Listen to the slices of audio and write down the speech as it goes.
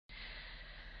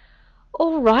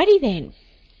Alrighty then.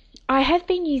 I have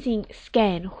been using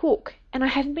scan hook and I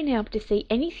haven't been able to see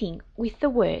anything with the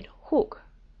word hook.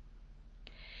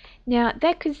 Now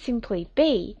that could simply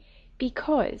be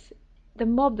because the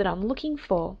mob that I'm looking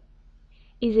for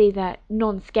is either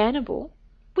non-scannable,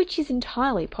 which is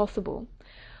entirely possible,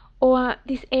 or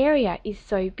this area is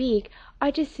so big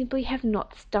I just simply have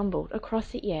not stumbled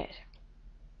across it yet.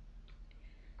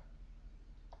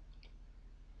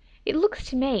 It looks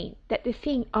to me that the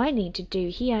thing I need to do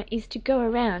here is to go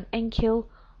around and kill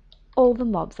all the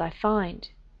mobs I find.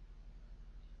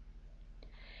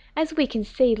 As we can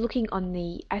see looking on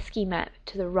the ASCII map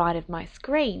to the right of my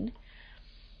screen,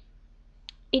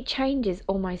 it changes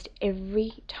almost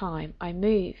every time I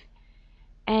move,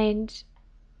 and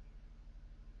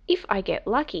if I get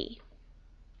lucky,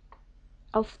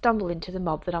 I'll stumble into the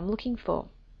mob that I'm looking for.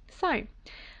 So,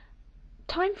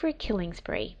 time for a killing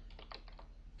spree.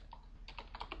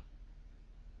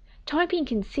 Typing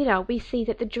consider, we see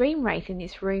that the dream wraith in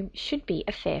this room should be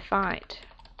a fair fight.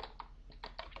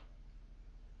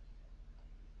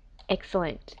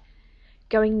 Excellent.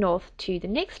 Going north to the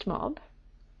next mob.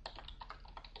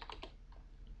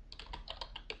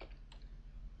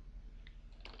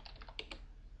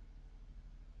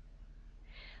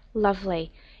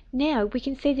 Lovely. Now we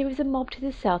can see there is a mob to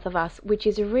the south of us, which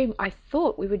is a room I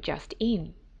thought we were just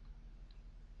in.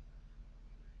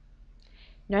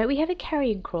 No, we have a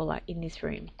carrion crawler in this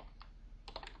room.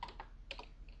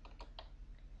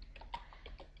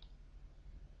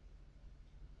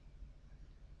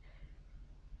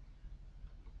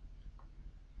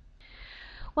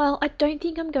 Well, I don't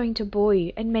think I'm going to bore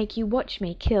you and make you watch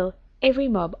me kill every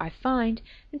mob I find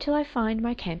until I find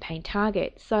my campaign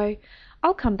target, so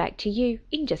I'll come back to you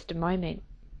in just a moment.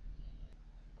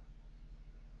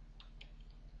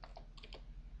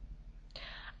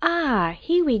 Ah,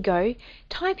 here we go.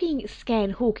 Typing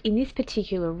scan hook in this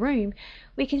particular room,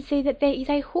 we can see that there is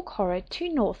a hook horror to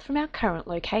north from our current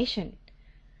location.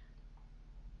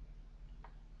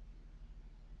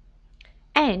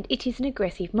 And it is an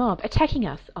aggressive mob attacking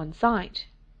us on sight.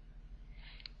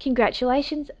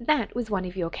 Congratulations, that was one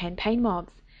of your campaign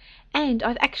mobs, and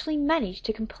I've actually managed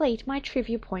to complete my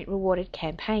trivia point rewarded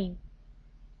campaign.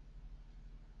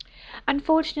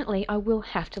 Unfortunately, I will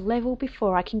have to level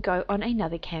before I can go on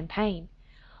another campaign.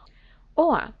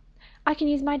 Or I can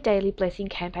use my daily blessing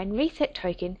campaign reset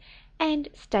token and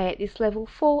stay at this level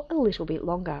for a little bit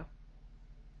longer.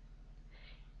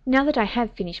 Now that I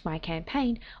have finished my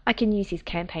campaign, I can use this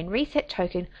campaign reset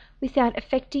token without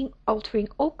affecting, altering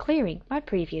or clearing my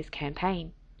previous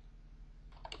campaign.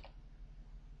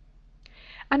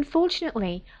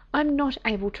 Unfortunately, I'm not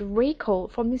able to recall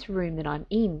from this room that I'm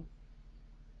in.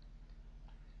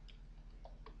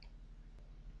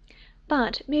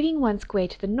 But moving one square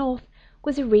to the north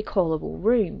was a recallable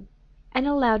room, and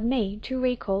allowed me to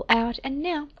recall out, and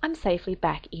now I'm safely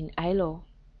back in Alor.